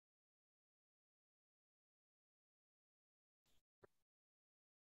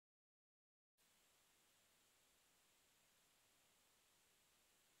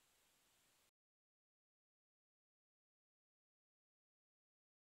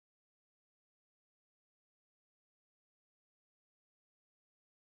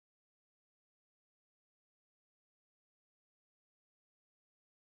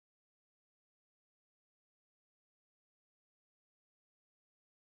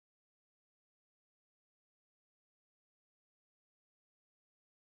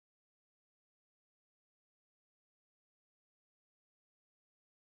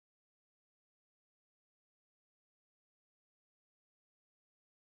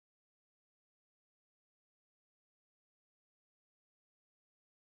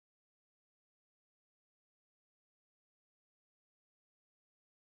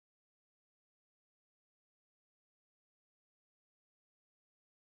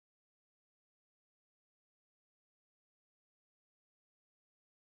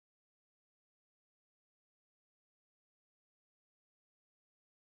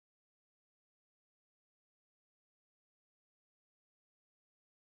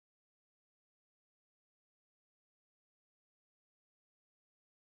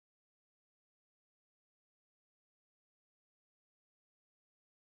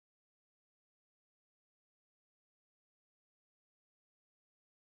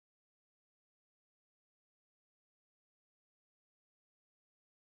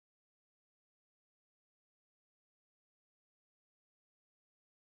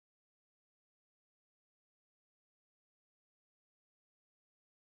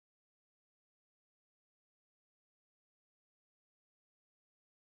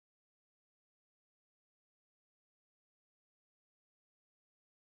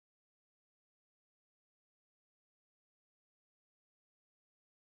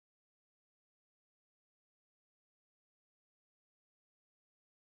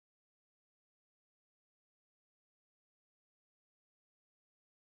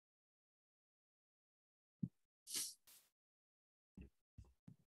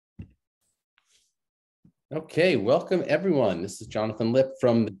Okay, welcome everyone. This is Jonathan Lipp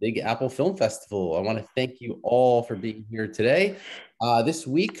from the Big Apple Film Festival. I want to thank you all for being here today. This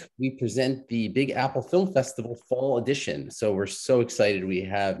week, we present the Big Apple Film Festival Fall Edition. So we're so excited. We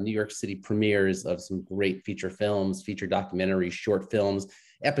have New York City premieres of some great feature films, feature documentaries, short films,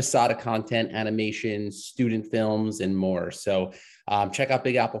 episodic content, animation, student films, and more. So check out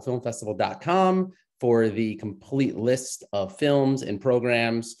bigapplefilmfestival.com for the complete list of films and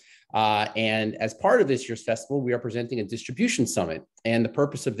programs. And as part of this year's festival, we are presenting a distribution summit. And the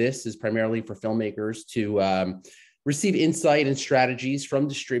purpose of this is primarily for filmmakers to receive insight and strategies from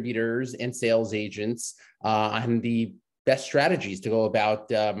distributors and sales agents on the best strategies to go about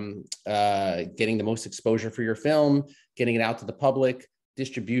getting the most exposure for your film, getting it out to the public,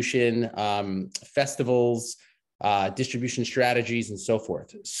 distribution, festivals, distribution strategies, and so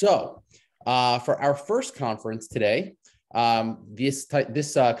forth. So for our first conference today, this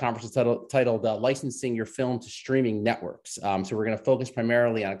conference is titled Licensing Your Film to Streaming Networks. So we're going to focus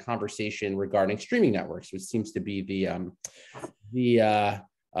primarily on a conversation regarding streaming networks, which seems to be the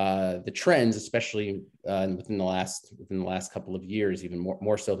trends, especially within the last couple of years, even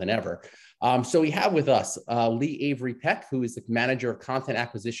more so than ever. So we have with us AVERY-PECK, who is the manager of content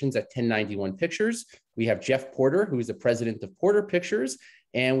acquisitions at 1091 Pictures. We have Jeff Porter, who is the president of Porter Pictures.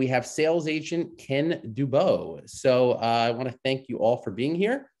 And we have sales agent Ken DUBOW. So I want to thank you all for being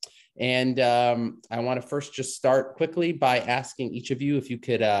here. And I want to first just start quickly by asking each of you if you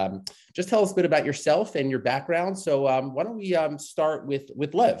could just tell us a bit about yourself and your background. So why don't we start with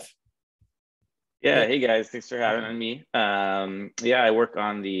Lev? Yeah, hey guys, thanks for having me. Yeah, I work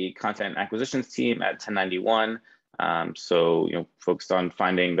on the content acquisitions team at 1091. So, focused on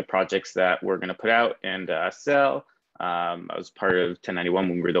finding the projects that we're going to put out and sell. I was part of 1091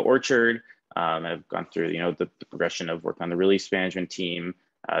 when we were the Orchard. I've gone through, the progression of work on the release management team,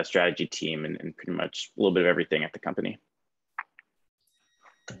 strategy team, and pretty much a little bit of everything at the company.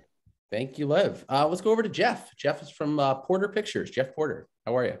 Thank you, Lev. Let's go over to Jeff. Jeff is from Porter Pictures. Jeff Porter,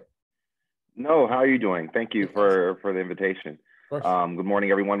 how are you? No, how are you doing? Thank you for the invitation. Of course. Good morning,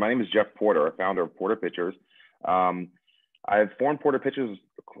 everyone. My name is Jeff Porter, founder of Porter Pictures. I've formed Porter Pictures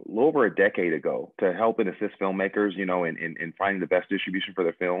a little over a decade ago to help and assist filmmakers, in finding the best distribution for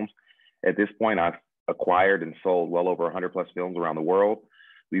their films. At this point, I've acquired and sold well over 100 plus films around the world.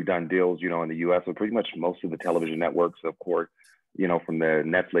 We've done deals, in the US with pretty much most of the television networks, of course, from the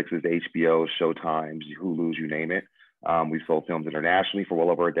Netflixes, HBO, Showtimes, Hulu's, you name it. We've sold films internationally for well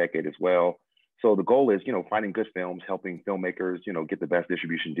over a decade as well. So the goal is, finding good films, helping filmmakers, get the best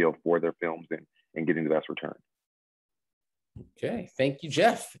distribution deal for their films and getting the best return. Okay, thank you,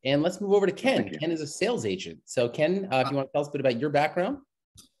 Jeff. And let's move over to Ken. Ken is a sales agent. So Ken, if you want to tell us a bit about your background.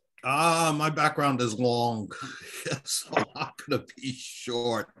 My background is long, so I'm not going to be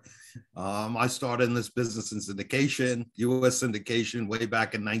short. I started in this business in syndication, US syndication, way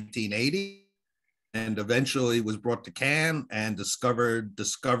back in 1980, and eventually was brought to Cannes and discovered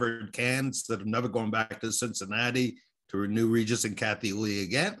Cannes that have never gone back to Cincinnati to renew Regis and Kathy Lee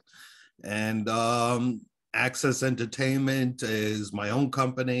again. And Access Entertainment is my own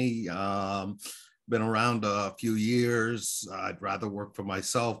company. Been around a few years. I'd rather work for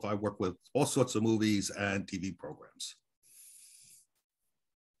myself. I work with all sorts of movies and TV programs.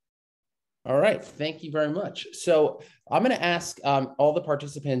 All right, thank you very much. So I'm going to ask all the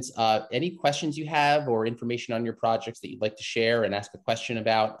participants any questions you have or information on your projects that you'd like to share and ask a question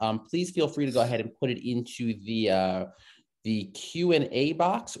about. Please feel free to go ahead and put it into the Q&A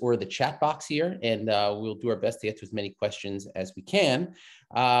box or the chat box here, and we'll do our best to get to as many questions as we can.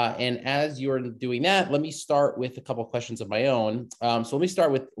 And as you're doing that, let me start with a couple of questions of my own. So let me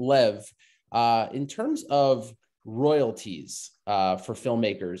start with Lev. In terms of royalties for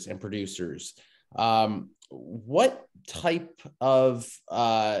filmmakers and producers, what type of,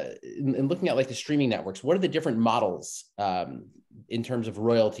 in looking at like the streaming networks, what are the different models in terms of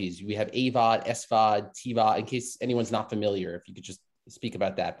royalties? We have AVOD, SVOD, TVOD, in case anyone's not familiar, if you could just speak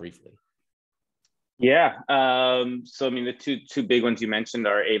about that briefly. Yeah, so I mean, the two big ones you mentioned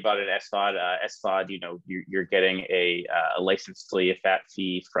are AVOD and SVOD. SVOD, you're getting a license fee, a fat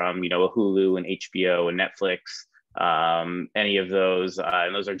fee from, a Hulu and HBO and Netflix, any of those,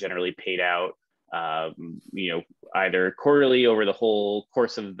 and those are generally paid out, either quarterly over the whole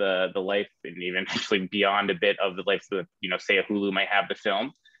course of the life, and even actually beyond a bit of the life that, say a Hulu might have the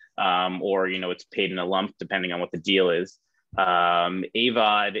film, or, it's paid in a lump depending on what the deal is.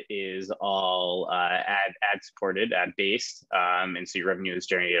 AVOD is all ad supported, ad based, and so your revenue is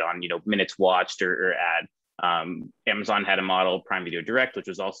generated on minutes watched or ad. Amazon had a model, Prime Video Direct, which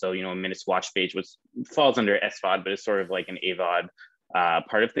was also a minutes watched page, which falls under SVOD, but it's sort of like an AVOD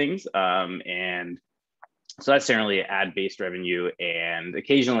part of things. And So that's generally ad-based revenue, and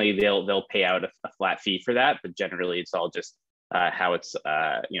occasionally they'll pay out a flat fee for that, but generally it's all just how it's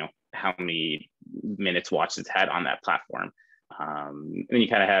how many minutes watched it's had on that platform. And then you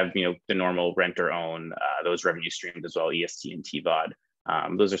kind of have the normal rent or own, those revenue streams as well, EST and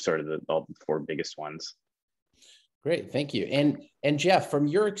TVOD. Those are sort of all the 4 biggest ones. Great, thank you. And Jeff, from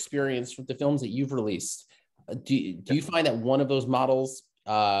your experience with the films that you've released, do you find that one of those models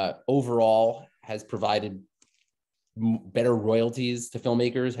overall has provided better royalties to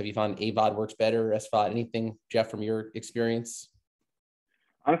filmmakers? Have you found AVOD works better, SVOD, anything, Jeff, from your experience?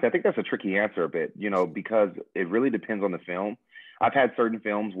 Honestly, I think that's a tricky answer a bit, because it really depends on the film. I've had certain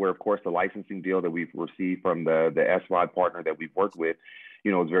films where, of course, the licensing deal that we've received from the SVOD partner that we've worked with,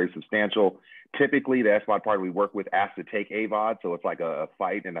 is very substantial. Typically, the SVOD partner we work with asks to take AVOD, so it's like a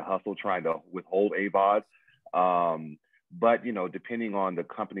fight and a hustle trying to withhold AVOD. But depending on the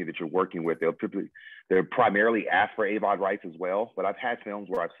company that you're working with, they'll primarily ask for AVOD rights as well. But I've had films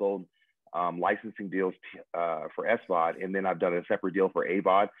where I've sold licensing deals for SVOD, and then I've done a separate deal for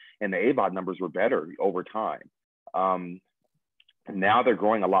AVOD, and the AVOD numbers were better over time. Now they're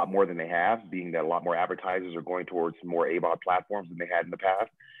growing a lot more than they have, being that a lot more advertisers are going towards more AVOD platforms than they had in the past.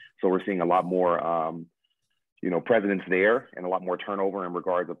 So we're seeing a lot more precedence there, and a lot more turnover in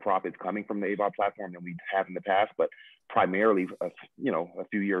regards of profits coming from the AVOD platform than we have in the past. But primarily, a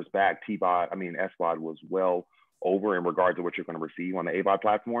few years back, SVOD was well over in regards to what you're going to receive on the AVOD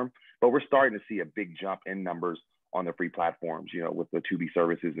platform. But we're starting to see a big jump in numbers on the free platforms, with the Tubi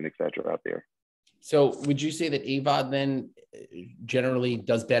services and et cetera out there. So would you say that AVOD then generally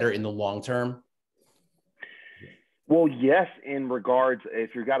does better in the long term? Well, yes, in regards,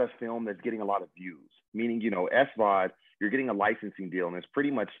 if you've got a film that's getting a lot of views, meaning, SVOD, you're getting a licensing deal, and it's pretty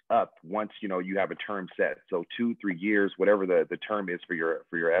much up once, you have a term set. So 2-3 years, whatever the term is for your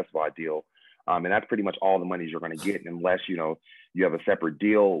SVOD deal. And that's pretty much all the money you're going to get, unless, you have a separate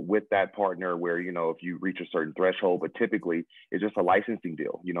deal with that partner where, if you reach a certain threshold, but typically it's just a licensing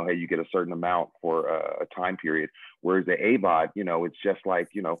deal. Hey, you get a certain amount for a time period. Whereas the AVOD, it's just like,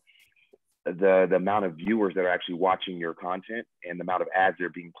 the amount of viewers that are actually watching your content and the amount of ads that are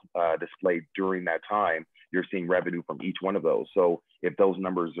being displayed during that time, you're seeing revenue from each one of those. So if those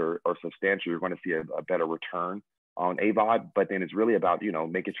numbers are substantial, you're going to see a better return on AVOD. But then it's really about,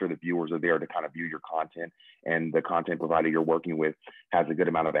 making sure the viewers are there to kind of view your content, and the content provider you're working with has a good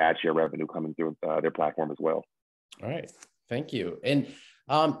amount of ad share revenue coming through their platform as well. All right, thank you. And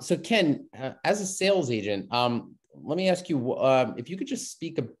so Ken, as a sales agent, let me ask you if you could just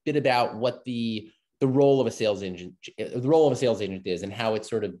speak a bit about what the role of a sales agent is, and how it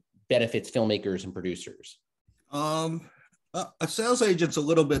sort of benefits filmmakers and producers. A sales agent's a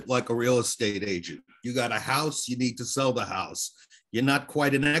little bit like a real estate agent. You got a house, you need to sell the house. You're not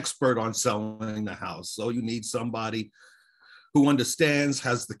quite an expert on selling the house, so you need somebody who understands,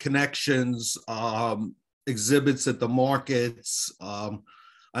 has the connections, exhibits at the markets.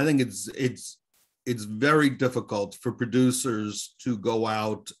 I think it's very difficult for producers to go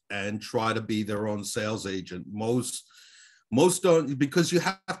out and try to be their own sales agent. Most don't, because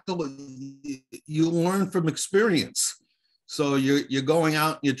you learn from experience. So you're going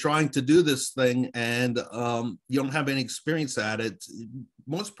out, you're trying to do this thing, and you don't have any experience at it.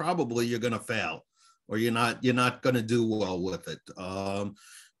 Most probably you're going to fail, or you're not going to do well with it.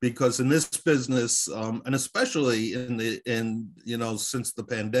 Because in this business, and especially since the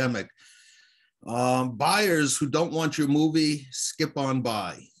pandemic, buyers who don't want your movie skip on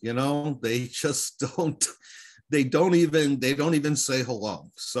by. They just don't. They don't even say hello.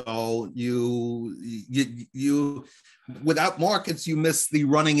 So you without markets, you miss the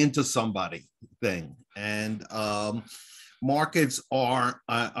running into somebody thing. And markets are,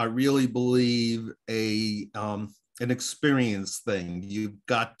 I really believe, an experience thing. You've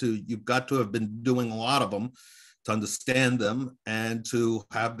got to have been doing a lot of them to understand them, and to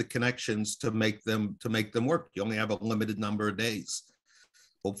have the connections to make them work. You only have a limited number of days.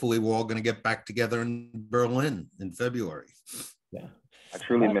 Hopefully we're all going to get back together in Berlin in February. Yeah, I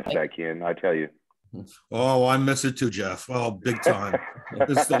truly miss that, Ken, I tell you. Oh, I miss it too, Jeff. Oh, big time.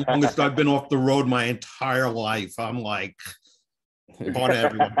 This is the longest I've been off the road my entire life. I'm like, part of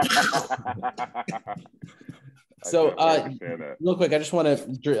everyone. So real quick, I just want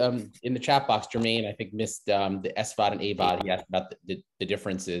to, in the chat box, Jermaine, I think, missed the SVOD and AVOD. He asked about the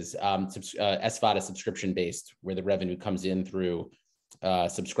differences. SVOD is subscription-based, where the revenue comes in through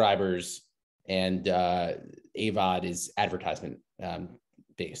subscribers, and AVOD is advertisement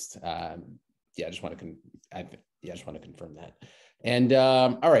based. I just want to confirm that. And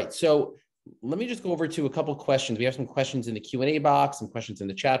all right, so let me just go over to a couple of questions. We have some questions in the Q&A box, some questions in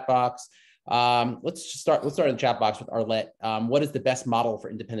the chat box. Let's start in the chat box with Arlette. What is the best model for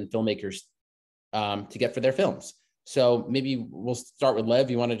independent filmmakers to get for their films? So maybe we'll start with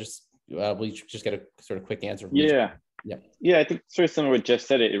Lev. You want to just we just get a sort of quick answer from Yeah, I think sort of similar to what Jeff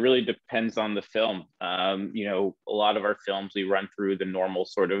said. It really depends on the film. You know, a lot of our films we run through the normal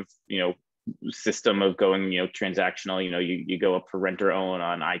sort of system of going transactional. You go up for rent or own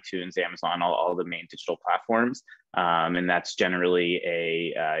on iTunes, Amazon, all the main digital platforms, and that's generally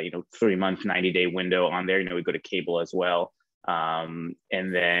a 3-month, 90-day window on there. We go to cable as well. And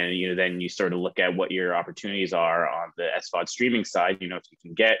then you sort of look at what your opportunities are on the SVOD streaming side. If you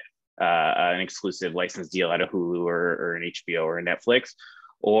can get an exclusive license deal at a Hulu or an HBO or a Netflix,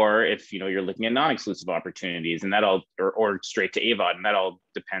 or if you're looking at non-exclusive opportunities, and that all or straight to AVOD, and that all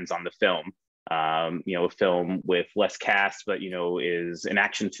depends on the film. A film with less cast, but is an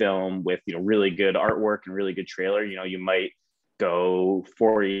action film with really good artwork and really good trailer. You might go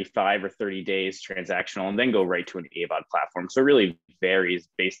 45 or 30 days transactional and then go right to an AVOD platform. So it really varies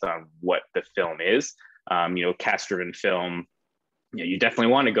based on what the film is. Cast-driven film, you definitely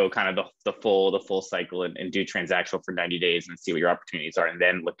want to go kind of the full cycle and do transactional for 90 days and see what your opportunities are, and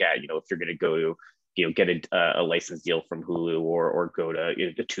then look at if you're going to go to get a license deal from Hulu or go to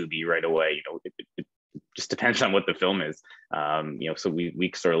the Tubi right away. It just depends on what the film is. So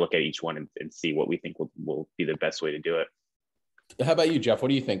we sort of look at each one and see what we think will be the best way to do it. How about you, Jeff? What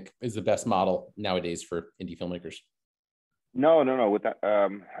do you think is the best model nowadays for indie filmmakers? No. With that,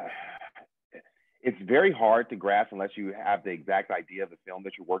 it's very hard to grasp unless you have the exact idea of the film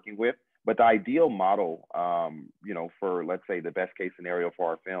that you're working with. But the ideal model, for let's say the best case scenario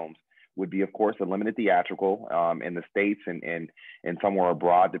for our films would be, of course, a limited theatrical in the States and somewhere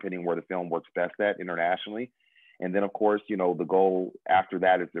abroad, depending on where the film works best at internationally. And then, of course, the goal after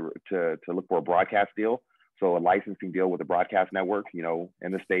that is to look for a broadcast deal. So a licensing deal with a broadcast network, in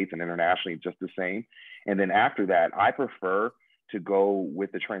the States and internationally, just the same. And then after that, I prefer to go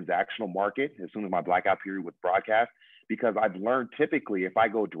with the transactional market as soon as my blackout period with broadcast, because I've learned typically if I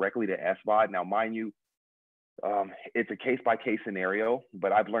go directly to SVOD, now mind you, it's a case-by-case scenario,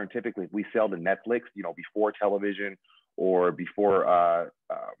 but I've learned typically if we sell to Netflix, before television or before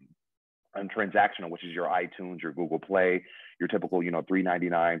and transactional, which is your iTunes, your Google Play, your typical,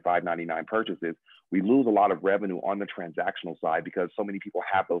 $3.99, $5.99 purchases, we lose a lot of revenue on the transactional side because so many people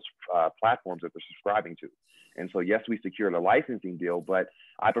have those platforms that they're subscribing to. And so, yes, we secured a licensing deal, but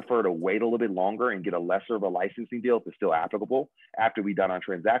I prefer to wait a little bit longer and get a lesser of a licensing deal if it's still applicable after we've done on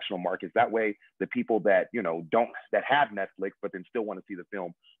transactional markets. That way, the people that, that have Netflix, but then still want to see the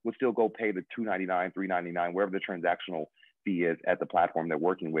film would still go pay the $2.99, $3.99, wherever the transactional fee is at the platform they're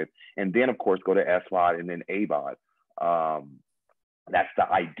working with. And then, of course, go to SVOD and then AVOD. That's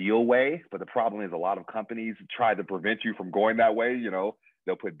the ideal way. But the problem is a lot of companies try to prevent you from going that way.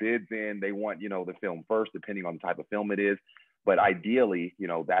 They'll put bids in. They want, the film first, depending on the type of film it is. But ideally,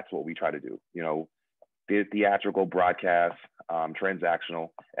 that's what we try to do. Bid theatrical, broadcast, transactional,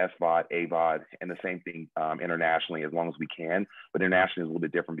 SVOD, AVOD, and the same thing internationally as long as we can. But internationally is a little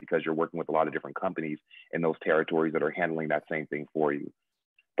bit different because you're working with a lot of different companies in those territories that are handling that same thing for you.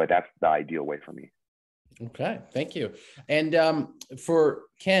 But that's the ideal way for me. Okay, thank you. And for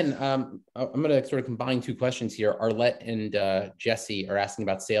Ken, I'm going to sort of combine two questions here. Arlette and Jesse are asking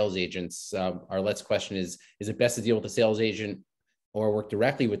about sales agents. Arlette's question is it best to deal with a sales agent or work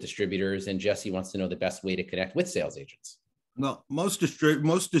directly with distributors? And Jesse wants to know the best way to connect with sales agents. Well, most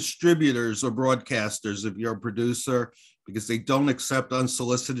distributors or broadcasters, if you're a producer, because they don't accept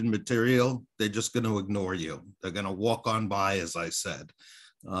unsolicited material, they're just going to ignore you. They're going to walk on by, as I said.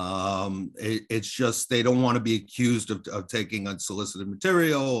 It's just they don't want to be accused of taking unsolicited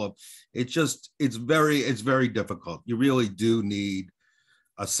material. It's very difficult. You really do need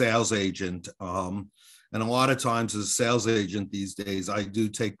a sales agent, and a lot of times as a sales agent these days, I do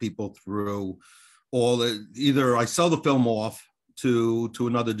take people through either I sell the film off to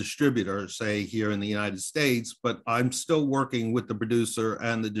another distributor, say here in the United States, but I'm still working with the producer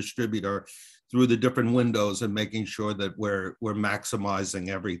and the distributor through the different windows and making sure that we're maximizing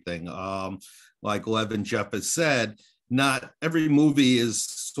everything. Like Lev and Jeff has said, not every movie is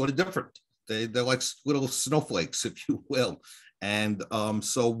sort of different. They're like little snowflakes, if you will. And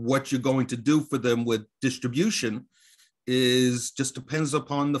so what you're going to do for them with distribution is just depends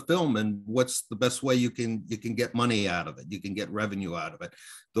upon the film and what's the best way you can get money out of it. You can get revenue out of it.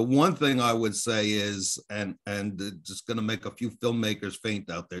 The one thing I would say is, and just going to make a few filmmakers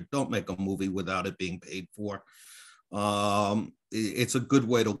faint out there, don't make a movie without it being paid for. It's a good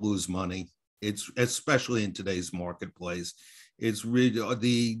way to lose money. It's especially in today's marketplace. It's really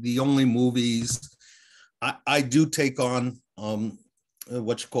the only movies I do take on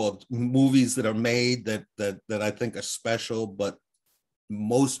what you call movies that are made that I think are special, but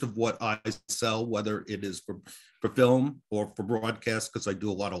most of what I sell, whether it is for film or for broadcast, because I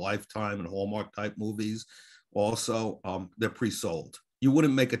do a lot of Lifetime and Hallmark type movies, also they're pre-sold. You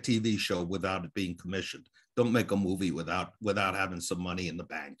wouldn't make a TV show without it being commissioned. Don't make a movie without having some money in the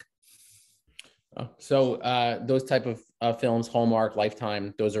bank. So those type of films, Hallmark,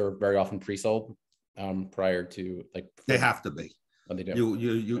 Lifetime, those are very often pre-sold prior to like. They have to be. What they do.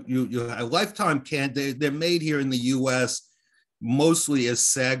 You Lifetime can't. They're made here in the U.S. mostly as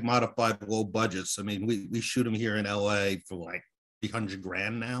SAG modified low budgets. I mean, we shoot them here in LA for like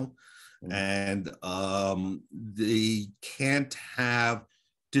 $300,000 now, and they can't have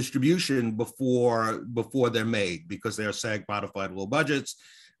distribution before they're made because they're SAG modified low budgets.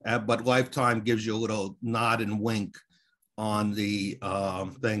 But Lifetime gives you a little nod and wink on the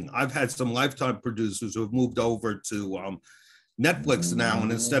thing. I've had some Lifetime producers who have moved over to Netflix now,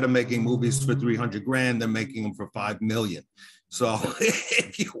 and instead of making movies for $300,000, they're making them for $5 million. So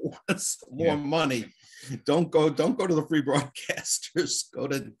if you want some more money, don't go to the free broadcasters. Go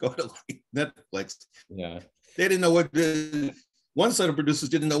to like Netflix. Yeah, they didn't know what one set of producers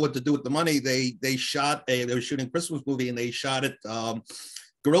didn't know what to do with the money. They were shooting a Christmas movie and they shot it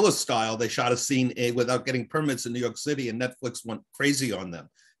guerrilla style. They shot a scene without getting permits in New York City, and Netflix went crazy on them.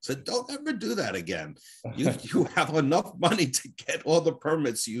 Said, don't ever do that again. You have enough money to get all the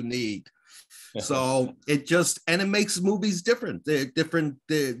permits you need. So it makes movies different. They're different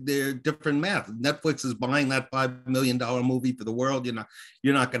math. Netflix is buying that $5 million movie for the world.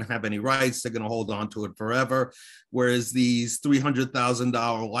 You're not going to have any rights. They're going to hold on to it forever. Whereas these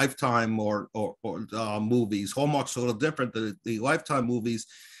 $300,000 Lifetime or movies, Hallmark's a little different. The Lifetime movies,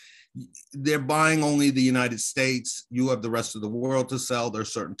 they're buying only the United States. You have the rest of the world to sell. There are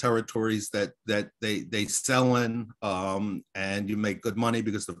certain territories that they sell in, and you make good money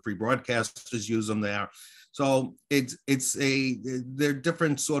because the free broadcasters use them there. So they're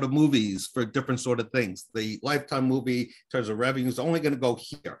different sort of movies for different sort of things. The Lifetime movie, in terms of revenue, is only going to go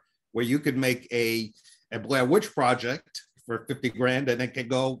here, where you could make a Blair Witch Project for $50,000, and it could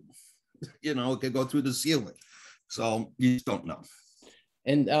go, it could go through the ceiling. So you just don't know.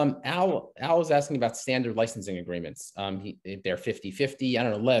 And Al was asking about standard licensing agreements. If they're 50-50, I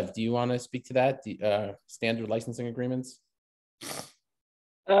don't know, Lev, do you want to speak to that? Standard licensing agreements?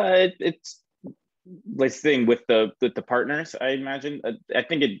 It's licensing with the partners, I imagine. I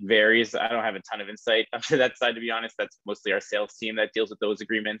think it varies. I don't have a ton of insight onto that side, to be honest. That's mostly our sales team that deals with those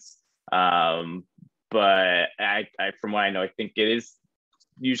agreements. But I from what I know, I think it is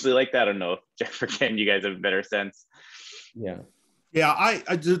usually like that. I don't know if Jeff or Ken, you guys have a better sense. Yeah. Yeah,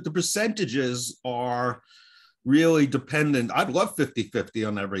 the percentages are really dependent. I'd love 50-50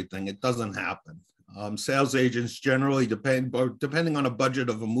 on everything. It doesn't happen. Sales agents generally depending on a budget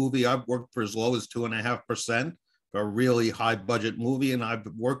of a movie. I've worked for as low as 2.5% for a really high budget movie, and I've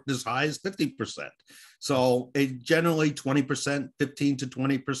worked as high as 50%. So it generally 20%, 15 to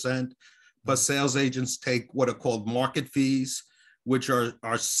 20%. But sales agents take what are called market fees, which are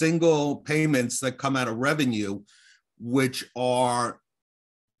single payments that come out of revenue, which help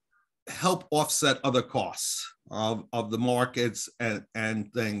offset other costs of the markets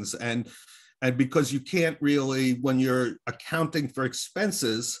and things. And because you can't really, when you're accounting for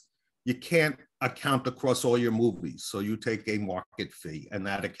expenses, you can't account across all your movies. So you take a market fee, and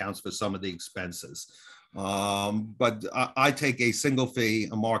that accounts for some of the expenses. But I take a single fee,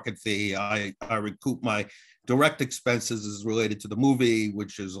 a market fee. I recoup my direct expenses is related to the movie,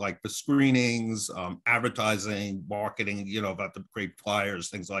 which is like the screenings, advertising, marketing, about the create flyers,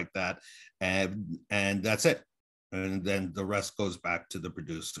 things like that. And that's it. And then the rest goes back to the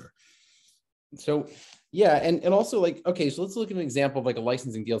producer. So, yeah. And also like, okay, so let's look at an example of like a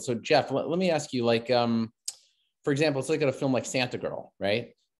licensing deal. So Jeff, let me ask you, like, for example, let's look at a film like Santa Girl,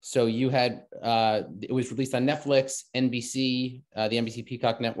 right? So you had, it was released on Netflix, NBC, the NBC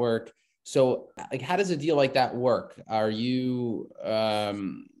Peacock network. So like, how does a deal like that work? Are you,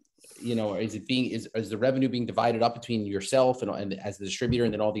 is the revenue being divided up between yourself and as the distributor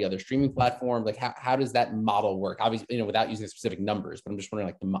and then all the other streaming platforms? Like how does that model work? Obviously, without using specific numbers, but I'm just wondering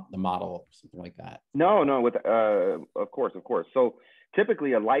like the model or something like that. No, of course. So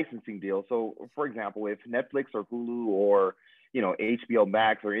typically a licensing deal. So for example, if Netflix or Hulu or HBO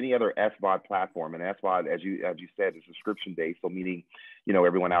Max or any other SVOD platform, and SVOD, as you said, is subscription based. So meaning,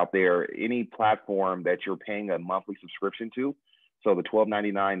 everyone out there, any platform that you're paying a monthly subscription to, so the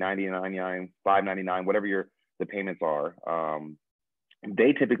 $12.99, $99.99, $5.99, whatever the payments are,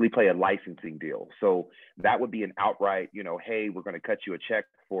 they typically play a licensing deal. So that would be an outright, hey, we're going to cut you a check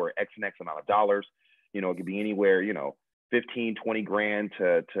for X and X amount of dollars. It could be anywhere, 15, 20 grand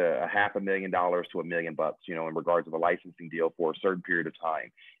to $500,000 to $1 million, you know, in regards to a licensing deal for a certain period of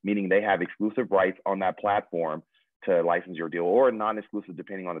time, meaning they have exclusive rights on that platform to license your deal, or non-exclusive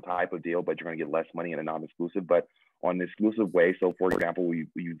depending on the type of deal, but you're going to get less money in a non-exclusive, but on an exclusive way. So for example, we've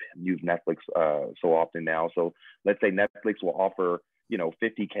used Netflix so often now. So let's say Netflix will offer, you know,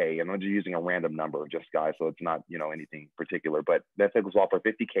 50K, and I'm just using a random number, just guys, so it's not, you know, anything particular, but Netflix will offer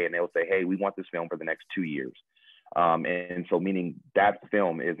 50K and they'll say, hey, we want this film for the next 2 years. And so meaning that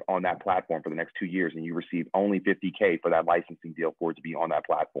film is on that platform for the next 2 years, and you receive only 50K for that licensing deal for it to be on that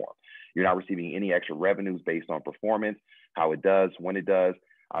platform. You're not receiving any extra revenues based on performance, how it does, when it does.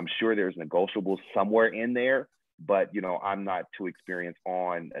 I'm sure there's negotiables somewhere in there, but, you know, I'm not too experienced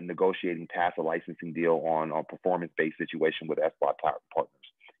on negotiating past a licensing deal on a performance-based situation with SBOT partners.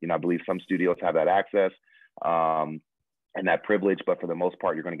 You know, I believe some studios have that access and that privilege, but for the most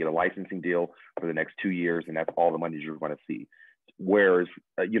part, you're going to get a licensing deal for the next 2 years, and that's all the money you're going to see. Whereas,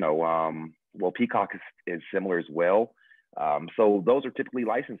 you know, well, Peacock is similar as well. So those are typically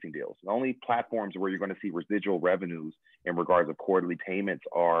licensing deals. The only platforms where you're going to see residual revenues in regards of quarterly payments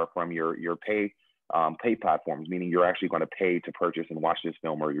are from your pay platforms, meaning you're actually going to pay to purchase and watch this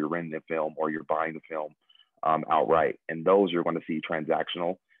film, or you're renting the film, or you're buying the film outright. And those you're going to see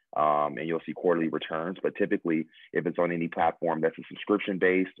transactional. And you'll see quarterly returns, but typically if it's on any platform that's a subscription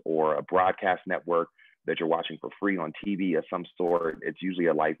based or a broadcast network that you're watching for free on TV of some sort, it's usually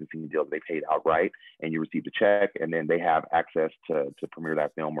a licensing deal that they paid outright, and you receive the check, and then they have access to premiere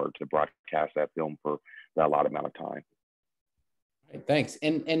that film or to broadcast that film for that allotted amount of time. Right, thanks.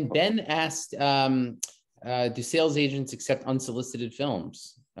 And Ben asked, do sales agents accept unsolicited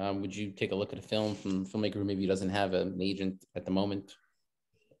films? Would you take a look at a film from a filmmaker who maybe doesn't have an agent at the moment?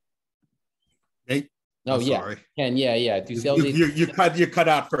 Hey, oh I'm yeah, sorry. Ken, yeah. Do sales you cut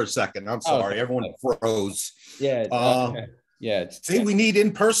out for a second. I'm sorry. Okay. Everyone froze. Yeah. Yeah. See, we need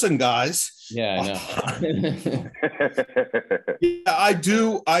in person, guys. Yeah, I know. Yeah,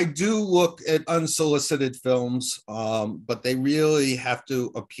 I do look at unsolicited films, but they really have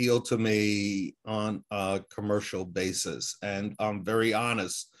to appeal to me on a commercial basis. And I'm very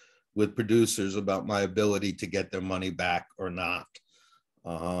honest with producers about my ability to get their money back or not.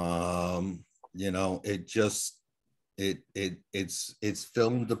 You know, it's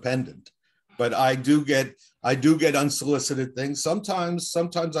film dependent, but I do get unsolicited things.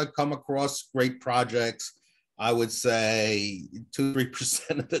 Sometimes I come across great projects. I would say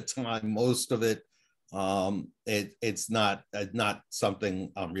 2-3% of the time. Most of it, it's not something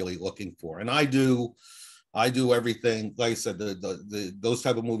I'm really looking for. And I do everything. Like I said, those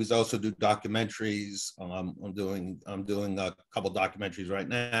type of movies. I also do documentaries. I'm doing a couple documentaries right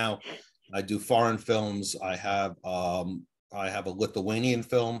now. I do foreign films. I have a Lithuanian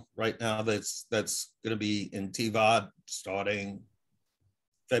film right now that's going to be in TVOD starting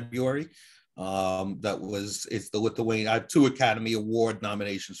February. It's the Lithuanian. I have 2 Academy Award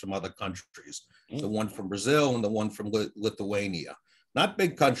nominations from other countries. The one from Brazil and the one from Lithuania. Not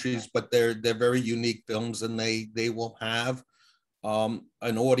big countries, but they're very unique films, and they will have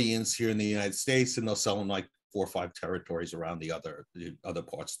an audience here in the United States, and they'll sell in like 4 or 5 territories around the other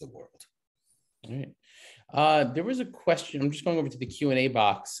parts of the world. All right. There was a question. I'm just going over to the Q&A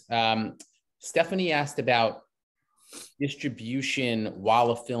box. Stephanie asked about distribution while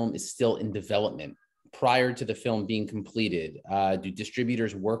a film is still in development prior to the film being completed. Do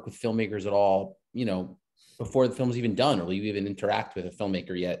distributors work with filmmakers at all, you know, before the film's even done, or will you even interact with a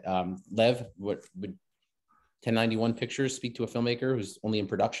filmmaker yet? Lev, what would 1091 Pictures speak to a filmmaker who's only in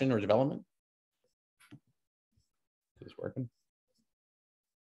production or development? Is this working?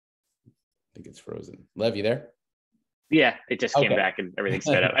 I think it's frozen. Lev, you there? Yeah, it just came back and everything's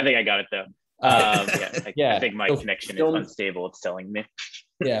set up. I think I got it though. I think my connection is unstable. It's telling me.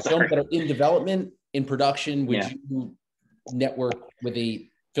 Yeah, films that are in development, in production, would you network with a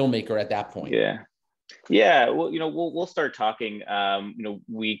filmmaker at that point? Yeah. Well, you know, we'll start talking. You know,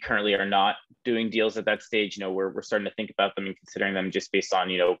 we currently are not doing deals at that stage. You know, we're starting to think about them and considering them just based on,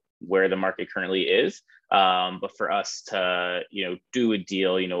 you know, where the market currently is. But for us to, you know, do a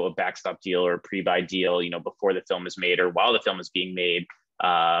deal, you know, a backstop deal or a pre-buy deal, you know, before the film is made or while the film is being made,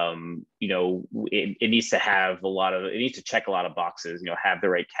 you know, it needs to have it needs to check a lot of boxes, you know, have the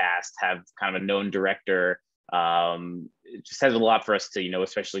right cast, have kind of a known director. It just has a lot for us to, you know,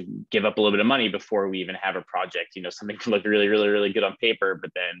 especially give up a little bit of money before we even have a project. You know, something can look really, really, really good on paper,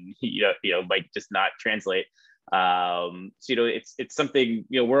 but then, you know, might just not translate. So, you know, it's something,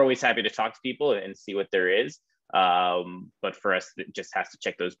 you know, we're always happy to talk to people and see what there is. But for us, it just has to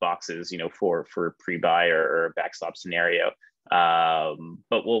check those boxes, you know, for pre-buy or a backstop scenario.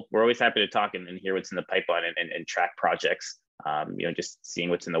 But we're always happy to talk and hear what's in the pipeline and track projects. Just seeing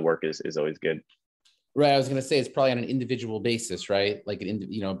what's in the work is always good. Right. I was going to say it's probably on an individual basis, right? Like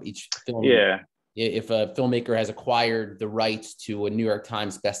each film. Yeah. If a filmmaker has acquired the rights to a New York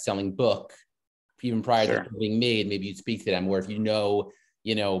Times best-selling book, even prior to it being made, maybe you'd speak to them. Where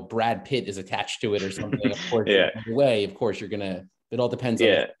if Brad Pitt is attached to it or something, of course, of course you're gonna. It all depends on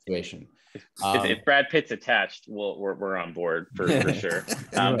the situation. If Brad Pitt's attached, we're on board for sure.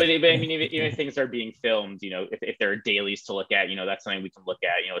 But I mean, even if things are being filmed, if there are dailies to look at, that's something we can look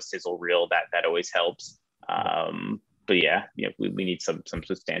at. A sizzle reel that always helps. But we need some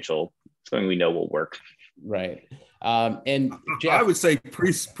substantial, something we know will work. Right. And Jeff, I would say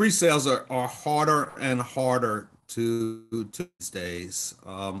pre-sales are harder and harder to these days.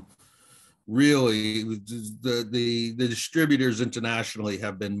 Really, the distributors internationally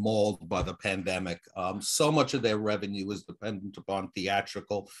have been mauled by the pandemic. So much of their revenue is dependent upon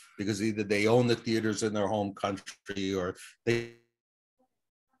theatrical, because either they own the theaters in their home country or they.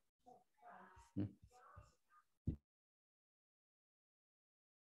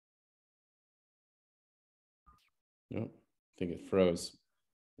 I think it froze.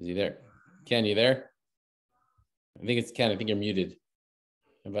 Is he there? Ken, you there? I think it's Ken. I think you're muted.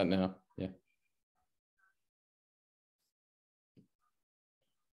 How about now? Yeah.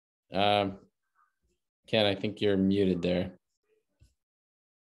 Ken, I think you're muted there.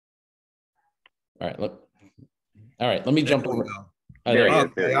 All right. Look. All right. Let me jump over.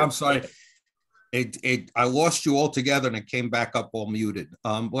 I'm sorry. I lost you altogether and it came back up all muted.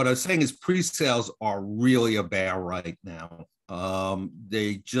 What I was saying is pre-sales are really a bear right now.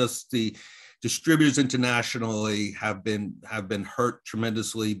 The distributors internationally have been hurt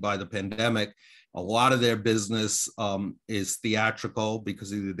tremendously by the pandemic. A lot of their business is theatrical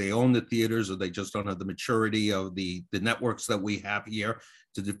because either they own the theaters or they just don't have the maturity of the networks that we have here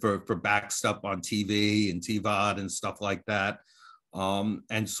for back stuff on TV and TVOD and stuff like that.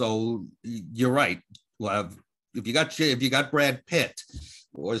 And so you're right. If you got Brad Pitt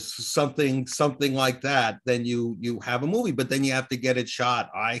or something like that, then you have a movie, but then you have to get it shot.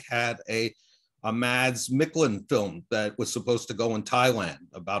 I had a Mads Mikkelsen film that was supposed to go in Thailand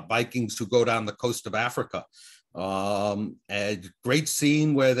about Vikings who go down the coast of Africa. A great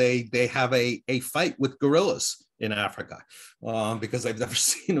scene where they have a fight with gorillas in Africa because I've never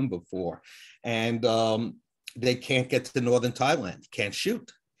seen them before. And they can't get to northern Thailand, can't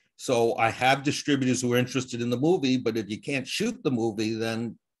shoot. So I have distributors who are interested in the movie, but if you can't shoot the movie,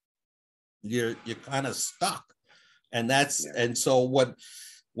 then you're kind of stuck. And and so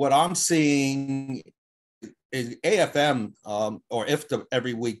what I'm seeing is AFM or IFTA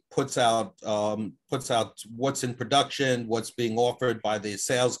every week puts out what's in production, what's being offered by the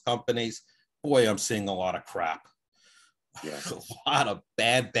sales companies. Boy, I'm seeing a lot of crap. Yeah. A lot of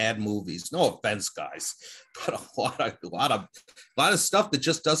bad movies. No offense, guys, but a lot of stuff that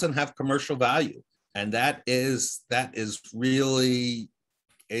just doesn't have commercial value, and that is really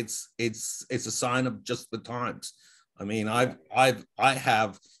it's a sign of just the times. I mean, I've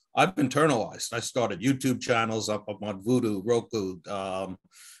internalized. I started YouTube channels up on Vudu, Roku.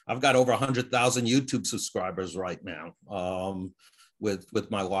 I've got over 100,000 YouTube subscribers right now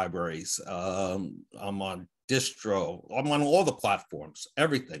with my libraries. I'm on Distro. I'm on all the platforms,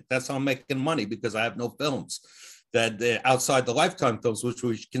 everything. That's how I'm making money, because I have no films that outside the Lifetime films, which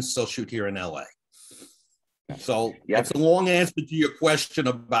we can still shoot here in LA. So it's a long answer to your question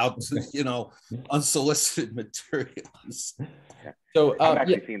about, unsolicited materials. So I've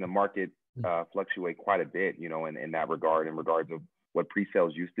actually seen the market fluctuate quite a bit, in that regard, in regards of what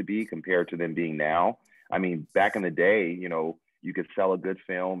pre-sales used to be compared to them being now. I mean, back in the day, you could sell a good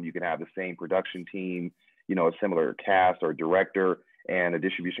film, you could have the same production team, a similar cast or director, and a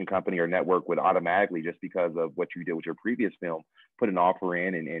distribution company or network would automatically, just because of what you did with your previous film, put an offer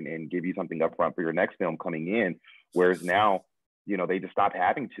in and give you something up front for your next film coming in. Whereas now, they just stopped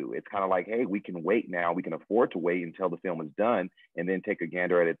having to. It's kind of like, hey, we can wait now. We can afford to wait until the film is done and then take a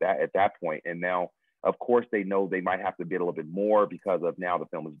gander at that point. And now, of course, they know they might have to bid a little bit more because of now the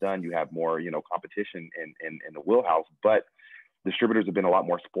film is done. You have more, competition in the wheelhouse, but distributors have been a lot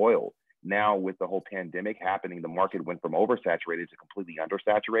more spoiled. Now with the whole pandemic happening, the market went from oversaturated to completely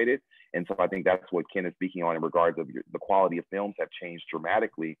undersaturated. And so I think that's what Ken is speaking on in regards of the quality of films have changed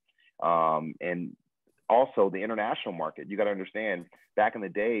dramatically. And also the international market, you got to understand, back in the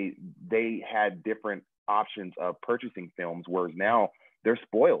day, they had different options of purchasing films, whereas now they're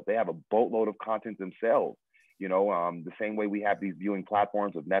spoiled. They have a boatload of content themselves. The same way we have these viewing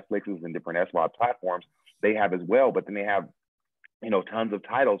platforms of Netflixes and different SVOD platforms, they have as well, but then they have tons of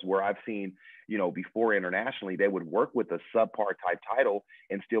titles where I've seen, before internationally, they would work with a subpar type title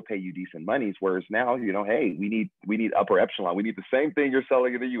and still pay you decent monies. Whereas now, hey, we need upper echelon. We need the same thing you're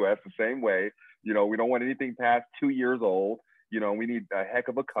selling in the US the same way. We don't want anything past 2 years old. We need a heck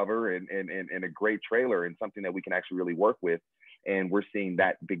of a cover and a great trailer and something that we can actually really work with. And we're seeing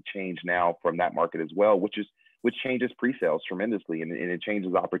that big change now from that market as well, which changes pre-sales tremendously. And it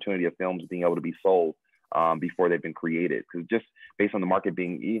changes the opportunity of films being able to be sold before they've been created. Because just based on the market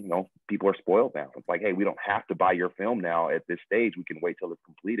being, people are spoiled now. It's like, hey, we don't have to buy your film now at this stage. We can wait till it's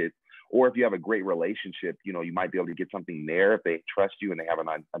completed. Or if you have a great relationship, you might be able to get something there if they trust you and they have an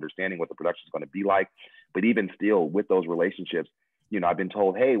understanding what the production is going to be like. But even still, with those relationships, I've been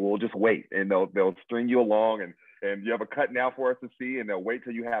told, hey, we'll just wait, and they'll string you along, and you have a cut now for us to see, and they'll wait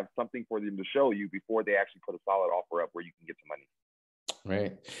till you have something for them to show you before they actually put a solid offer up where you can get some money.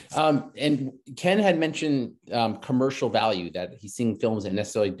 Right. And Ken had mentioned commercial value, that he's seeing films that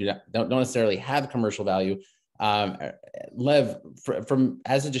necessarily don't necessarily have commercial value. Lev, from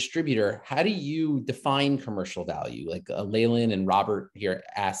as a distributor, how do you define commercial value? Like Leyland and Robert here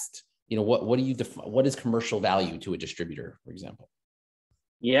asked, what do you what is commercial value to a distributor, for example?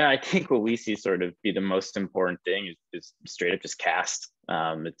 Yeah, I think what we see sort of be the most important thing is straight up just cast.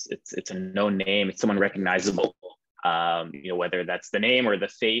 It's a known name. It's someone recognizable. Whether that's the name or the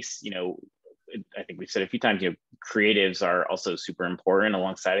face. I think we've said a few times. Creatives are also super important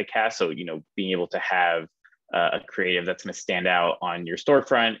alongside a cast. So being able to have a creative that's going to stand out on your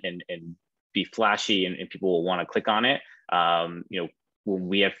storefront and be flashy and people will want to click on it. When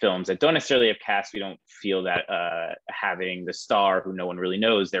we have films that don't necessarily have cast, we don't feel that having the star who no one really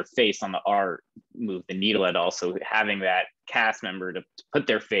knows, their face on the art, move the needle at all. So having that cast member to put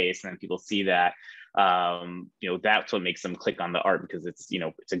their face and then people see that, that's what makes them click on the art, because it's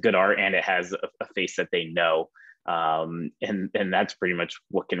a good art and it has a face that they know. And that's pretty much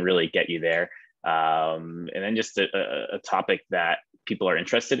what can really get you there. And then just a topic that people are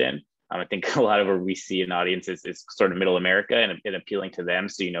interested in. I think a lot of where we see an audience is sort of middle America and appealing to them.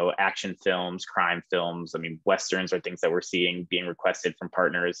 So, action films, crime films, Westerns are things that we're seeing being requested from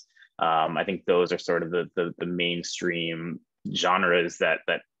partners. I think those are sort of the mainstream genres that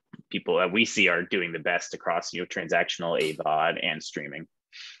people that we see are doing the best across, transactional AVOD and streaming.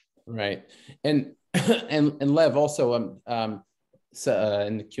 Right. And Lev also, so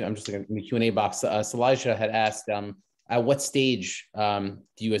I'm just looking in the Q&A box, Salija had asked, at what stage do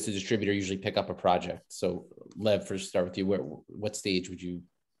you as a distributor usually pick up a project? So Lev, first start with you. What stage would you?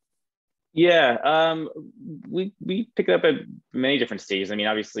 Yeah, we pick it up at many different stages.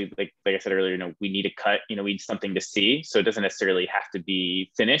 Obviously, like I said earlier, we need a cut. We need something to see. So it doesn't necessarily have to be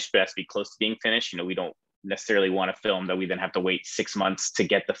finished, but it has to be close to being finished. We don't necessarily want a film that we then have to wait 6 months to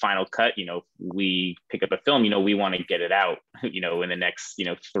get the final cut. We pick up a film. We want to get it out. In the next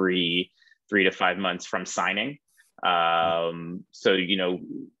 3 to 5 months from signing. So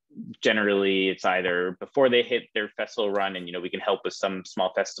generally it's either before they hit their festival run and we can help with some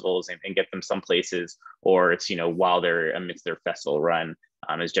small festivals and get them some places, or it's while they're amidst their festival run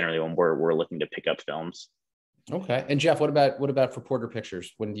is generally when we're looking to pick up films. Okay. And Jeff, what about for Porter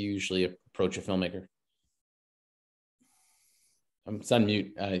Pictures? When do you usually approach a filmmaker? It's on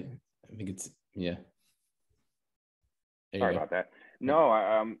mute. I think it's Sorry about that.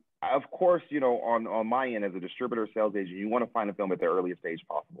 No, of course, on my end as a distributor, sales agent, you want to find a film at the earliest stage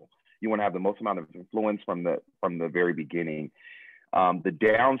possible. You want to have the most amount of influence from the very beginning. The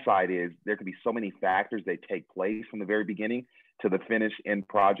downside is there could be so many factors that take place from the very beginning to the finished end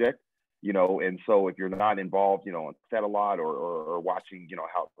project, and so if you're not involved, on set a lot or watching,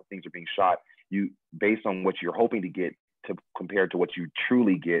 how things are being shot, based on what you're hoping to get compared to what you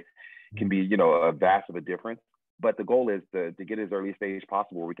truly get can be, a vast of a difference. But the goal is to get as early stage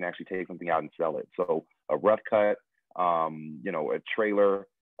possible where we can actually take something out and sell it. So a rough cut, a trailer,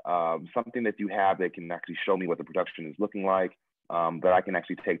 something that you have that can actually show me what the production is looking like, that I can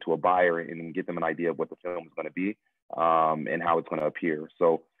actually take to a buyer and get them an idea of what the film is going to be and how it's going to appear.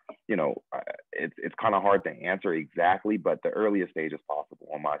 So, it's kind of hard to answer exactly, but the earliest stage is possible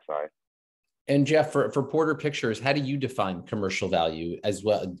on my side. And Jeff, for Porter Pictures, how do you define commercial value as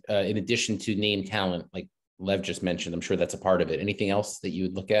well, in addition to name talent, like Lev just mentioned? I'm sure that's a part of it. Anything else that you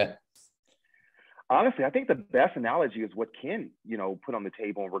would look at? Honestly, I think the best analogy is what Ken, put on the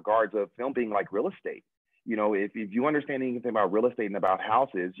table in regards of film being like real estate. If you understand anything about real estate and about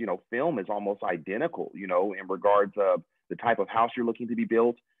houses, film is almost identical, in regards of the type of house you're looking to be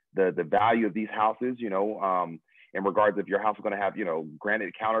built, the value of these houses, in regards of your house is going to have,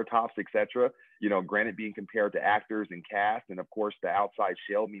 granite countertops, etc. Granite being compared to actors and cast, and of course the outside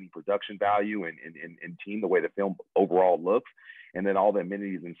shell, meaning production value and team, the way the film overall looks, and then all the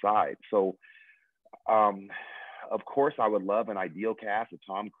amenities inside. So, of course, I would love an ideal cast of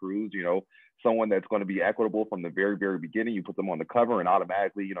Tom Cruise, someone that's going to be equitable from the very, very beginning. You put them on the cover and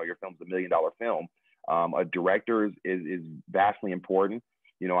automatically, your film's $1 million film. A director is vastly important.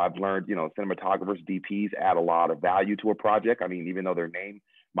 I've learned, cinematographers, DPs add a lot of value to a project. I mean, even though their name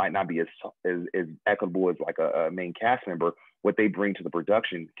might not be as equitable as like a main cast member, what they bring to the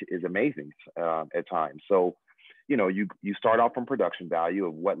production is amazing at times. So, you start off from production value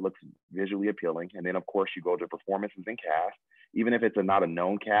of what looks visually appealing. And then of course you go to performances and cast, even if it's not a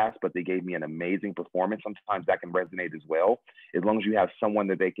known cast, but they gave me an amazing performance. Sometimes that can resonate as well, as long as you have someone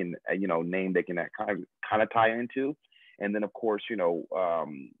that they can, name they can kind of tie into. And then of course,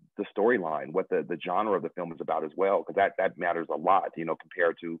 the storyline, what the genre of the film is about as well, because that matters a lot,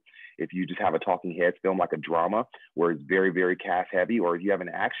 compared to if you just have a talking heads film like a drama where it's very, very cast heavy, or if you have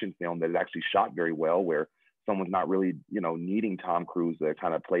an action film that is actually shot very well, where someone's not really, needing Tom Cruise to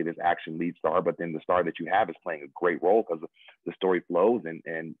kind of play this action lead star, but then the star that you have is playing a great role because the story flows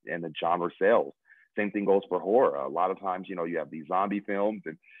and the genre sells. Same thing goes for horror. A lot of times, you have these zombie films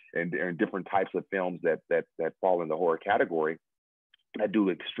and different types of films that fall in the horror category that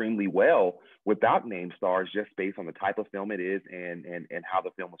do extremely well without name stars, just based on the type of film it is and how the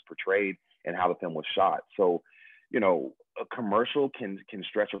film was portrayed and how the film was shot. So, a commercial can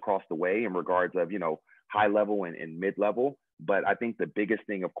stretch across the way in regards of, high level and mid level. But I think the biggest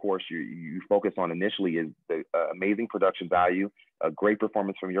thing, of course, you focus on initially is the amazing production value, a great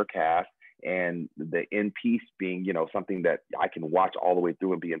performance from your cast, and the end piece being, something that I can watch all the way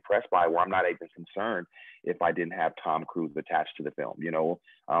through and be impressed by, where I'm not even concerned if I didn't have Tom Cruise attached to the film,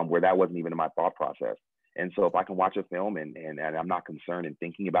 where that wasn't even in my thought process. And so if I can watch a film and I'm not concerned in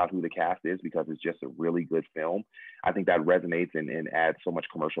thinking about who the cast is because it's just a really good film, I think that resonates and adds so much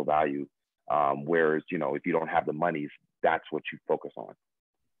commercial value. Whereas, if you don't have the monies, that's what you focus on.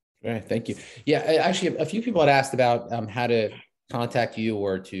 All right, thank you. Yeah, actually, a few people had asked about how to contact you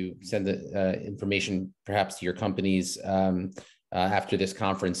or to send the information perhaps to your companies after this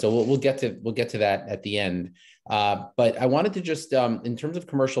conference. So we'll get to that at the end. But I wanted to just, in terms of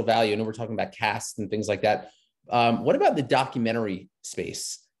commercial value, I know we're talking about casts and things like that. What about the documentary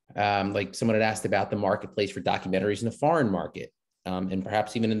space? Like someone had asked about the marketplace for documentaries in the foreign market. And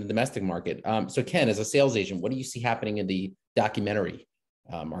perhaps even in the domestic market. So Ken, as a sales agent, what do you see happening in the documentary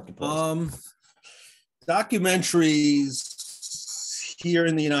marketplace? Documentaries here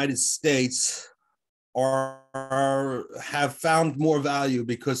in the United States have found more value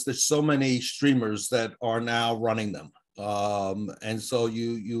because there's so many streamers that are now running them. And so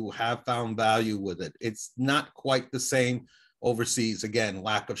you have found value with it. It's not quite the same overseas. Again,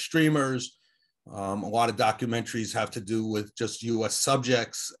 lack of streamers. A lot of documentaries have to do with just U.S.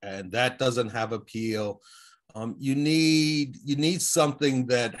 subjects, and that doesn't have appeal. You need something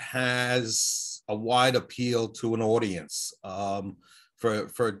that has a wide appeal to an audience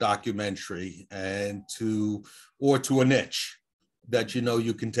for a documentary and to a niche that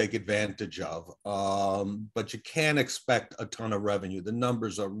you can take advantage of. But you can't expect a ton of revenue. The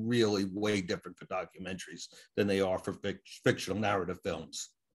numbers are really way different for documentaries than they are for fictional narrative films.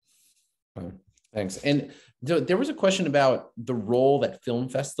 Thanks. And there was a question about the role that film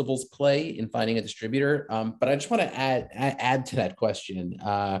festivals play in finding a distributor, but I just want to add to that question.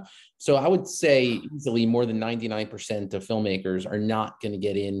 So I would say easily more than 99% of filmmakers are not going to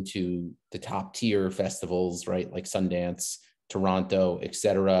get into the top tier festivals, right? Like Sundance, Toronto, et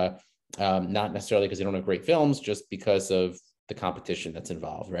cetera. Not necessarily because they don't have great films, just because of the competition that's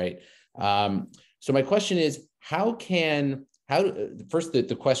involved, right? So my question is, the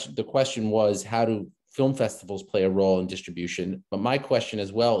question was, how do film festivals play a role in distribution? But my question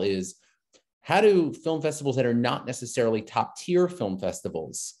as well is, how do film festivals that are not necessarily top tier film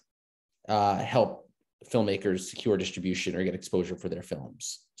festivals help filmmakers secure distribution or get exposure for their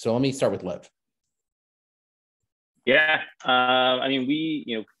films? So let me start with Lipp. Yeah, I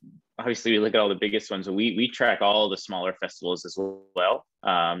mean, obviously we look at all the biggest ones, but we track all the smaller festivals as well.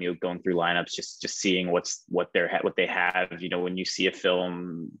 Going through lineups, just seeing what they have. When you see a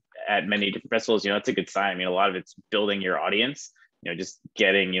film at many different festivals, that's a good sign. I mean, a lot of it's building your audience. Just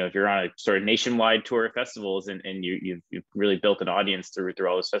getting, if you're on a sort of nationwide tour of festivals and you've really built an audience through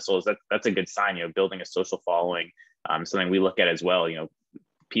all those festivals, that's a good sign. Building a social following, something we look at as well.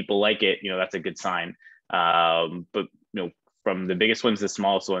 People like it. That's a good sign. But from the biggest ones to the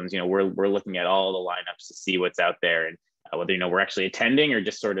smallest ones, we're looking at all the lineups to see what's out there. And whether, we're actually attending or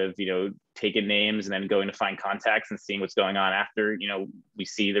just sort of, taking names and then going to find contacts and seeing what's going on after, we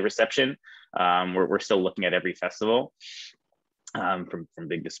see the reception. We're still looking at every festival, from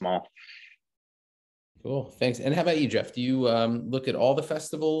big to small. Cool, thanks. And how about you, Jeff? Do you look at all the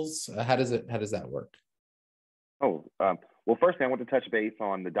festivals? How does that work? Well, first I want to touch base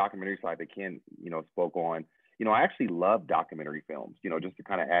on the documentary side that Ken, spoke on. I actually love documentary films, just to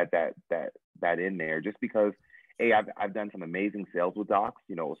kind of add that in there, just because I've done some amazing sales with docs,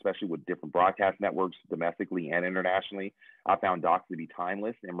 especially with different broadcast networks domestically and internationally. I found docs to be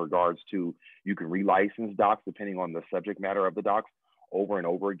timeless in regards to you can relicense docs depending on the subject matter of the docs over and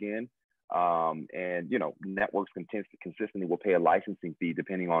over again. And networks consistently will pay a licensing fee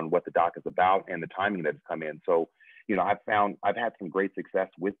depending on what the doc is about and the timing that's come in. So, I've had some great success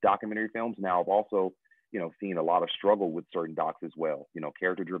with documentary films. Now I've also, seen a lot of struggle with certain docs as well.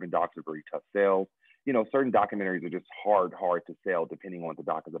 Character-driven docs are very tough sales. Certain documentaries are just hard to sell depending on what the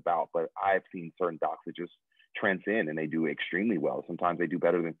doc is about. But I've seen certain docs that just transcend and they do extremely well. Sometimes they do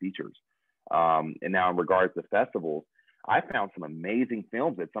better than features. And now in regards to festivals, I found some amazing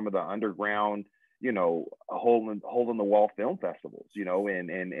films at some of the underground, hole in the wall film festivals, and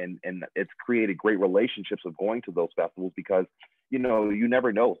it's created great relationships of going to those festivals because, you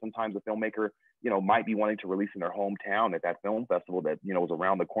never know. Sometimes a filmmaker, might be wanting to release in their hometown at that film festival that, was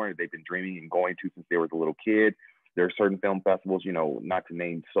around the corner they've been dreaming and going to since they were a little kid. There are certain film festivals, not to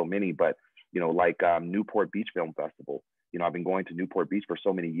name so many, but, like Newport Beach Film Festival. I've been going to Newport Beach for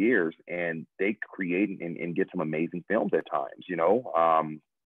so many years and they create and get some amazing films at times,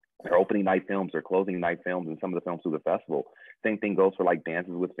 their opening night films, their closing night films, and some of the films through the festival. Same thing goes for like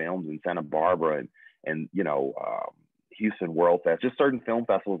Dances with Films in Santa Barbara and Houston World Fest, just certain film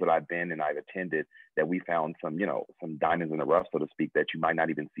festivals that I've been and I've attended that we found some, some diamonds in the rough, so to speak, that you might not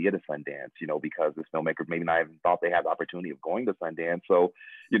even see at a Sundance, because this filmmaker maybe not even thought they had the opportunity of going to Sundance. So,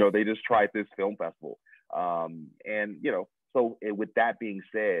 they just tried this film festival. So with that being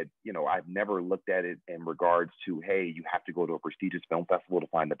said, I've never looked at it in regards to, hey, you have to go to a prestigious film festival to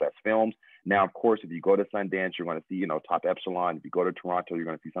find the best films. Now, of course, if you go to Sundance, you're going to see, top echelon. If you go to Toronto, you're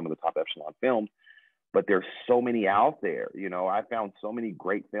going to see some of the top echelon films. But there's so many out there. I found so many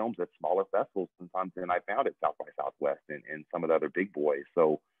great films at smaller festivals sometimes than I found at South by Southwest and some of the other big boys.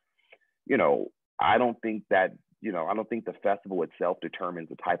 So, I don't think that, I don't think the festival itself determines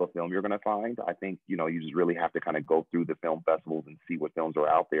the type of film you're going to find. I think, you just really have to kind of go through the film festivals and see what films are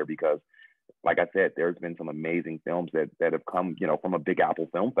out there because, like I said, there's been some amazing films that have come, from a Big Apple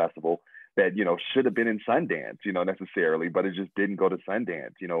Film Festival that, should have been in Sundance, necessarily, but it just didn't go to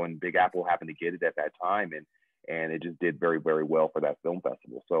Sundance, and Big Apple happened to get it at that time. And it just did very, very well for that film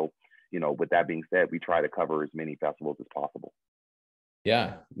festival. So, with that being said, we try to cover as many festivals as possible.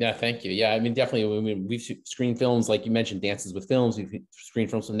 Yeah, thank you. Yeah, I mean, definitely. We've screened films like you mentioned, Dances with Films. We've screened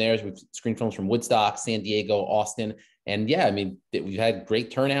films from theirs. We've screened films from Woodstock, San Diego, Austin, and yeah, I mean, we've had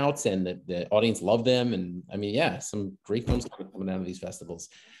great turnouts, and the audience loved them. And I mean, yeah, some great films coming out of these festivals.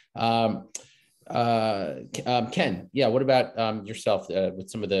 Ken, yeah, what about yourself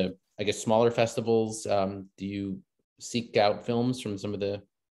with some of the, I guess, smaller festivals? Do you seek out films from some of the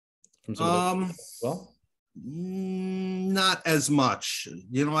well? Not as much.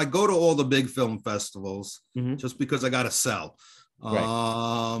 I go to all the big film festivals just because I got to sell.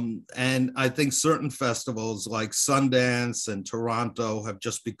 Right. And I think certain festivals like Sundance and Toronto have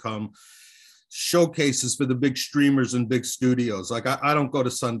just become showcases for the big streamers and big studios. Like I don't go to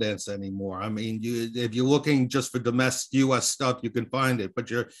Sundance anymore. I mean, if you're looking just for domestic US stuff, you can find it. But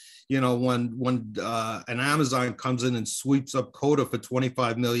when an Amazon comes in and sweeps up Coda for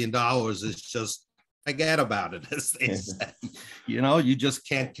 $25 million, it's just forget about it, as they say. You just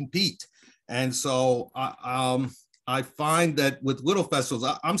can't compete. And so I find that with little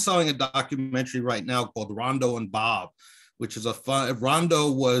festivals, I'm selling a documentary right now called Rondo and Bob, which is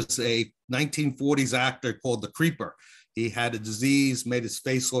Rondo was a 1940s actor called the Creeper. He had a disease, made his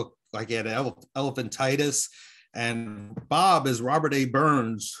face look like he had elephantitis. And Bob is Robert A.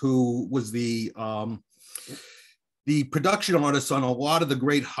 Burns, who was the production artist on a lot of the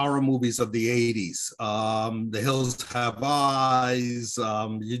great horror movies of the 80s. The Hills Have Eyes.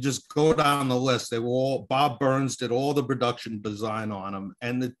 You just go down the list. They were all, Bob Burns did all the production design on them.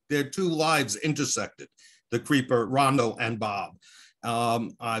 And their two lives intersected, the Creeper, Rondo, and Bob.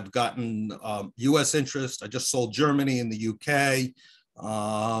 I've gotten US interest. I just sold Germany and the UK.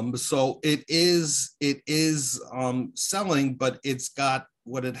 So it is selling, but it's got,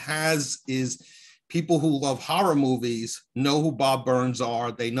 what it has is people who love horror movies know who Bob Burns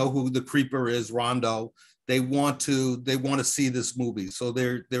are. They know who the Creeper is, Rondo. They want to see this movie. So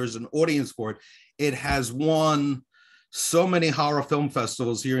there's an audience for it. It has won so many horror film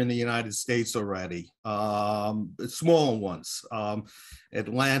festivals here in the United States already, smaller ones.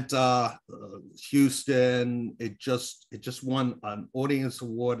 Atlanta, Houston. It just won an audience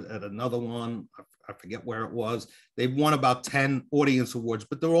award at another one. I forget where it was. They've won about 10 audience awards,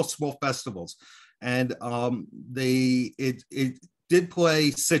 but they're all small festivals. And it did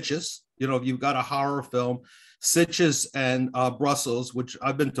play Sitges. You know, if you've got a horror film, Sitges and Brussels, which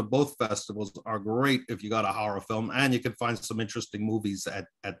I've been to both festivals, are great if you got a horror film, and you can find some interesting movies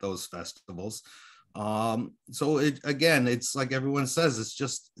at those festivals. So again, it's like everyone says, it's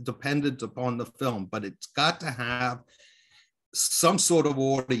just dependent upon the film, but it's got to have some sort of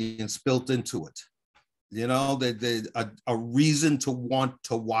audience built into it. You know, a reason to want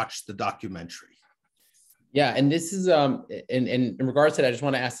to watch the documentary. Yeah, and this is in regards to that, I just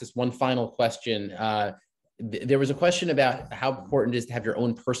want to ask this one final question. There was a question about how important it is to have your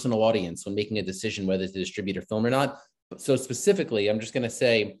own personal audience when making a decision whether to distribute a film or not. So specifically, I'm just going to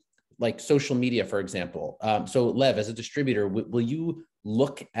say, like social media, for example. So Lev, as a distributor, will you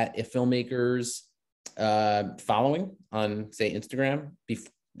look at a filmmaker's following on, say, Instagram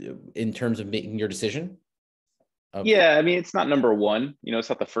in terms of making your decision? Yeah, I mean, it's not number one. You know, it's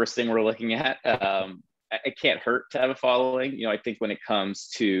not the first thing we're looking at. It can't hurt to have a following. You know, I think when it comes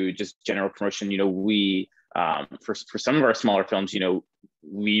to just general promotion, you know, we for some of our smaller films, you know,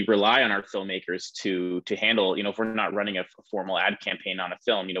 we rely on our filmmakers to handle, you know, if we're not running a formal ad campaign on a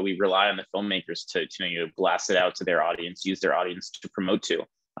film, you know, we rely on the filmmakers to you know, blast it out to their audience, use their audience to promote to.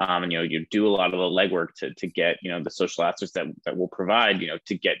 And, you know, you do a lot of the legwork to get, you know, the social assets that we'll provide, you know,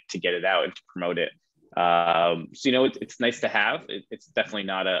 to get it out and to promote it. So, you know, it's nice to have. It's definitely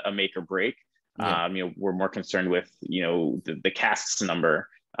not a make or break. Yeah. You know, we're more concerned with, you know, the cast's number,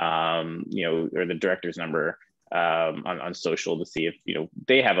 you know, or the director's number on social to see if, you know,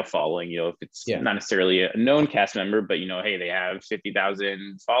 they have a following, you know, if it's not necessarily a known cast member, but, you know, hey, they have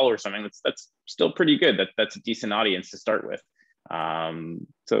 50,000 followers or something, that's still pretty good. That's a decent audience to start with.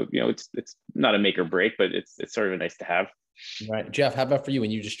 So, you know, it's not a make or break, but it's sort of nice to have. Right. Jeff, how about for you?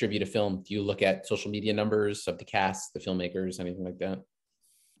 When you distribute a film, do you look at social media numbers of the cast, the filmmakers, anything like that?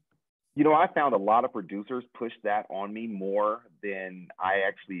 You know, I found a lot of producers push that on me more than I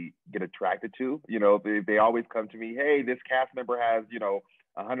actually get attracted to. You know, they always come to me, hey, this cast member has, you know,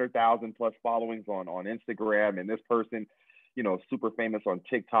 100,000 plus followings on Instagram, and this person, you know, super famous on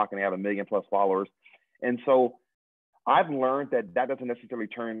TikTok and they have 1 million plus followers. And so I've learned that doesn't necessarily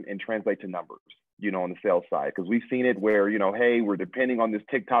turn and translate to numbers, you know, on the sales side, because we've seen it where, you know, hey, we're depending on this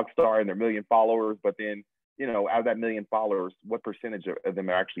TikTok star and their 1 million followers, but then, you know, out of that 1 million followers, what percentage of them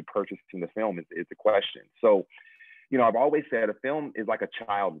are actually purchasing the film is the question. So, you know, I've always said a film is like a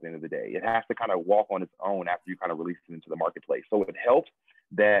child at the end of the day. It has to kind of walk on its own after you kind of release it into the marketplace. So it helps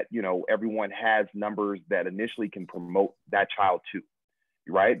that, you know, everyone has numbers that initially can promote that child too,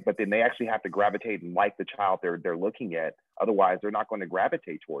 right? But then they actually have to gravitate and like the child they're looking at. Otherwise, they're not going to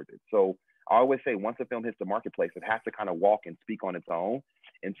gravitate towards it. So I always say once a film hits the marketplace, it has to kind of walk and speak on its own.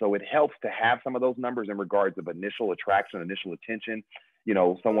 And so it helps to have some of those numbers in regards of initial attraction, initial attention, you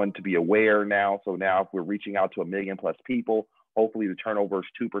know, someone to be aware now. So now if we're reaching out to 1 million plus people, hopefully the turnover is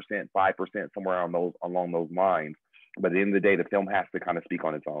 2%, 5%, somewhere along those lines. But at the end of the day, the film has to kind of speak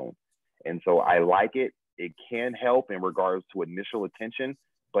on its own. And so I like it. It can help in regards to initial attention,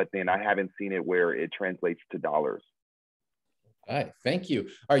 but then I haven't seen it where it translates to dollars. All right, thank you.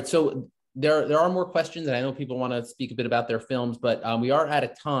 All right, so there are more questions, and I know people want to speak a bit about their films, but we are out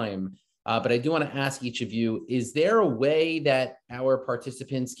of time. But I do want to ask each of you, is there a way that our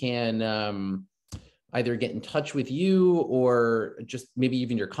participants can either get in touch with you or just maybe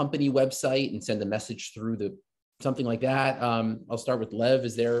even your company website and send a message through something like that? I'll start with Lev.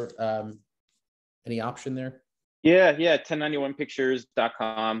 Is there any option there? Yeah,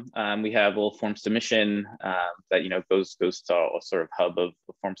 1091pictures.com. We have a little form submission that, you know, goes to a sort of hub of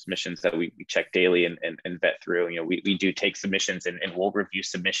form submissions that we check daily and vet through. You know, we do take submissions and we'll review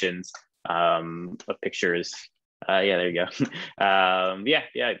submissions of pictures. There you go.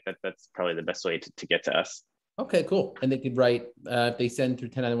 That's probably the best way to get to us. Okay, cool. And they could write, if they send through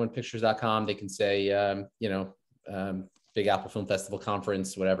 1091pictures.com, they can say, you know, Big Apple Film Festival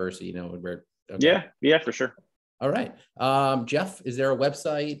conference, whatever. So, you know, we're okay. Yeah, for sure. All right. Jeff, is there a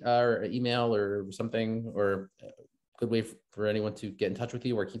website or email or something, or a good way for anyone to get in touch with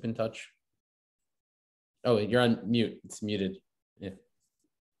you or keep in touch? Oh, you're on mute. It's muted. Yeah.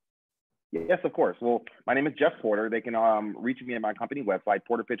 Yes, of course. Well, my name is Jeff Porter. They can reach me at my company website,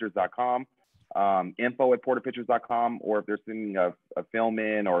 porterpictures.com, info@porterpictures.com, or if they're sending a film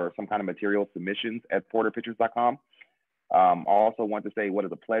in or some kind of material, submissions at porterpictures.com. I also want to say what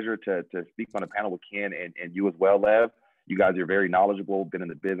is a pleasure to speak on a panel with Ken and you as well, Lev. You guys are very knowledgeable, been in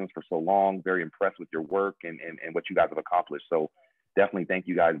the business for so long, very impressed with your work and what you guys have accomplished. So definitely thank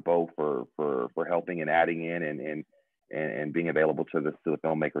you guys both for helping and adding in and being available to the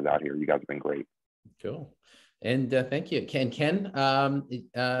filmmakers out here. You guys have been great. Cool. And thank you. Ken,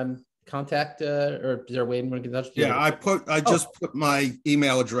 contact or is there a way to get in touch with you? Yeah, I just put my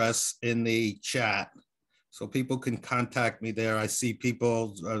email address in the chat so people can contact me there. I see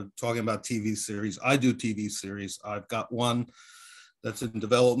people talking about TV series. I do TV series. I've got one that's in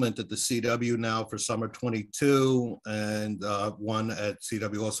development at the CW now for summer 22, and one at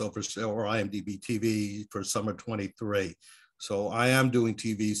CW also for or IMDb TV for summer 23. So I am doing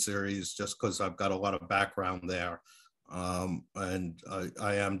TV series just because I've got a lot of background there. And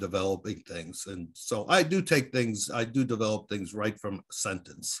I am developing things. And so I do develop things right from a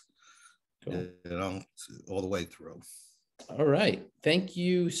sentence, cool. All the way through. All right. Thank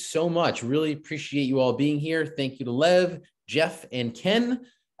you so much. Really appreciate you all being here. Thank you to Lev, Jeff, and Ken.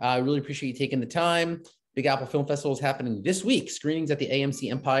 I really appreciate you taking the time. Big Apple Film Festival is happening this week. Screenings at the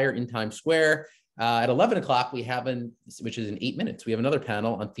AMC Empire in Times Square. At 11 o'clock, which is in 8 minutes, we have another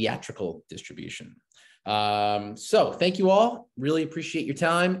panel on theatrical distribution. So thank you all. Really appreciate your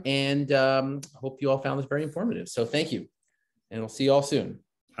time, and hope you all found this very informative. So thank you, and we'll see you all soon.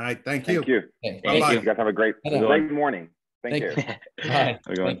 All right. Thank you. Thank you. Okay. Thank you. You guys have a great morning. Thank you. Bye. Have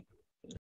a good one.